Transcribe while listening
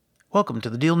Welcome to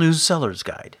the Deal News Seller's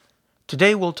Guide.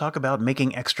 Today we'll talk about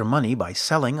making extra money by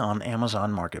selling on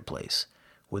Amazon Marketplace.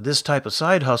 With this type of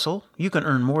side hustle, you can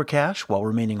earn more cash while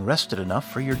remaining rested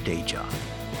enough for your day job.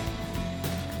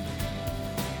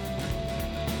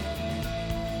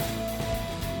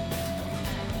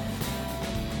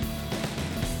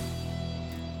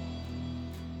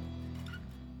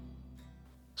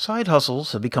 Side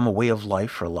hustles have become a way of life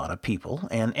for a lot of people,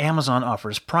 and Amazon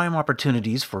offers prime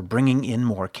opportunities for bringing in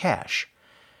more cash.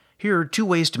 Here are 2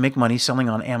 ways to make money selling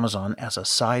on Amazon as a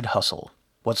side hustle.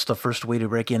 What's the first way to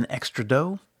rake in extra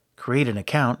dough? Create an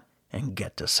account and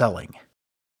get to selling.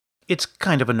 It's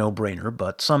kind of a no-brainer,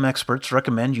 but some experts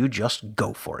recommend you just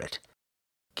go for it.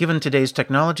 Given today's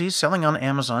technology, selling on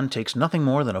Amazon takes nothing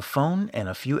more than a phone and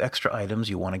a few extra items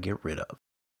you want to get rid of.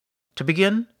 To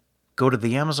begin, go to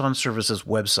the Amazon Services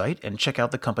website and check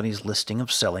out the company's listing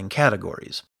of selling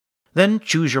categories. Then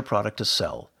choose your product to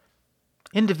sell.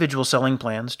 Individual selling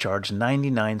plans charge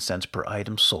 99 cents per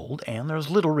item sold, and there's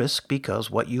little risk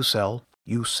because what you sell,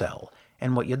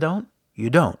 and what you don't, you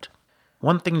don't.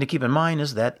 One thing to keep in mind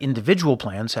is that individual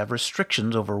plans have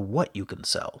restrictions over what you can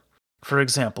sell. For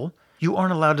example, you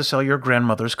aren't allowed to sell your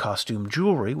grandmother's costume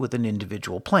jewelry with an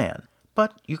individual plan.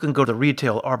 But you can go the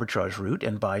retail arbitrage route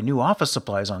and buy new office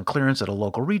supplies on clearance at a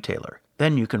local retailer.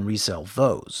 Then you can resell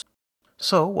those.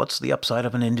 So, what's the upside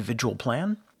of an individual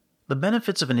plan? The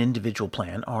benefits of an individual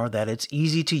plan are that it's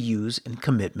easy to use and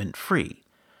commitment-free.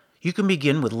 You can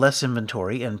begin with less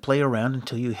inventory and play around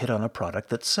until you hit on a product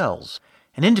that sells.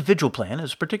 An individual plan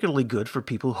is particularly good for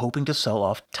people hoping to sell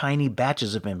off tiny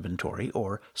batches of inventory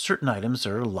or certain items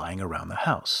that are lying around the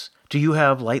house. Do you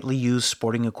have lightly used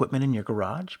sporting equipment in your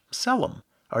garage? Sell them.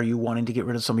 Are you wanting to get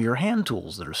rid of some of your hand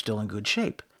tools that are still in good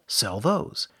shape? Sell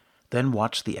those. Then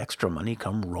watch the extra money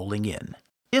come rolling in.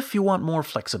 If you want more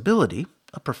flexibility,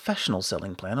 a professional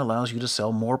selling plan allows you to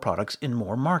sell more products in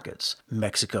more markets.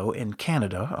 Mexico and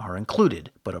Canada are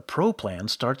included, but a pro plan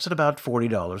starts at about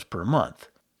 $40 per month.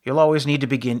 You'll always need to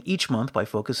begin each month by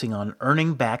focusing on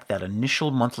earning back that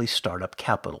initial monthly startup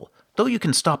capital, though you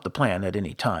can stop the plan at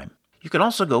any time. You can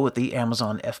also go with the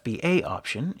Amazon FBA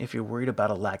option if you're worried about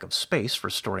a lack of space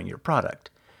for storing your product.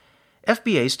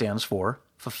 FBA stands for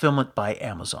Fulfillment by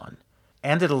Amazon,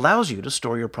 and it allows you to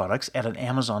store your products at an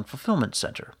Amazon fulfillment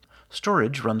center.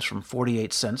 Storage runs from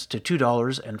 48 cents to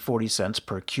 $2.40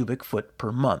 per cubic foot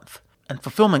per month, and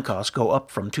fulfillment costs go up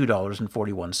from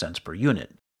 $2.41 per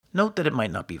unit. Note that it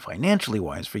might not be financially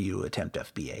wise for you to attempt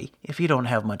FBA if you don't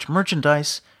have much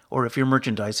merchandise, or if your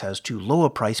merchandise has too low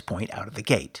a price point out of the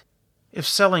gate. If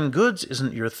selling goods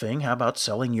isn't your thing, how about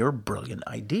selling your brilliant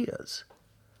ideas?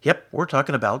 Yep, we're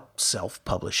talking about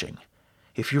self-publishing.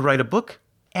 If you write a book,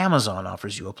 Amazon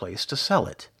offers you a place to sell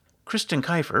it. Kristen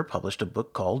Kifer published a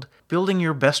book called Building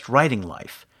Your Best Writing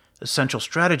Life: Essential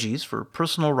Strategies for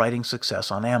Personal Writing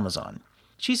Success on Amazon.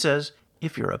 She says,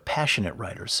 if you're a passionate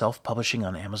writer, self-publishing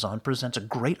on Amazon presents a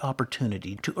great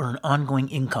opportunity to earn ongoing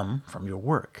income from your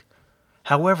work.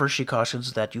 However, she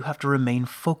cautions that you have to remain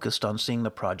focused on seeing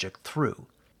the project through.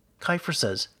 Kifer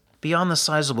says, beyond the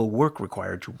sizable work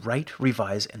required to write,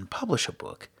 revise, and publish a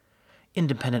book,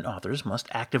 independent authors must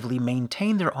actively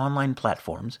maintain their online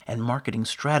platforms and marketing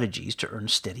strategies to earn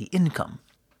steady income.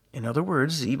 In other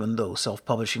words, even though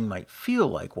self-publishing might feel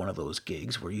like one of those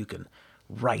gigs where you can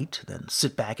write, then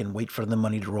sit back and wait for the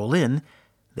money to roll in,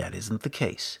 that isn't the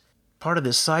case. Part of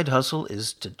this side hustle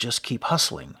is to just keep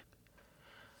hustling.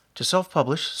 To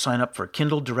self-publish, sign up for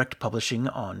Kindle Direct Publishing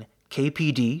on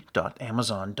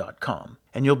kpd.amazon.com,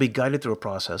 and you'll be guided through a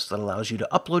process that allows you to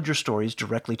upload your stories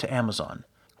directly to Amazon.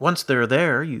 Once they're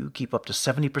there, you keep up to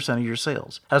 70% of your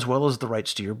sales, as well as the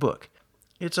rights to your book.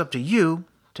 It's up to you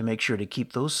to make sure to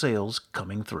keep those sales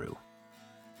coming through.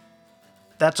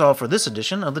 That's all for this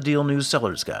edition of the Deal News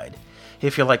Seller's Guide.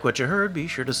 If you like what you heard, be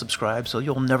sure to subscribe so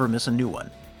you'll never miss a new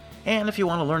one. And if you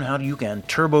want to learn how you can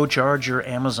turbocharge your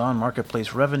Amazon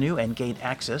Marketplace revenue and gain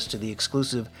access to the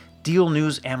exclusive Deal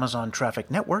News Amazon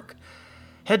Traffic Network,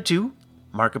 head to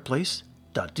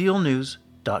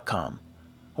marketplace.dealnews.com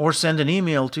or send an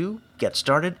email to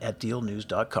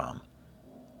getstarted@dealnews.com.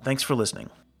 Thanks for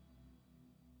listening.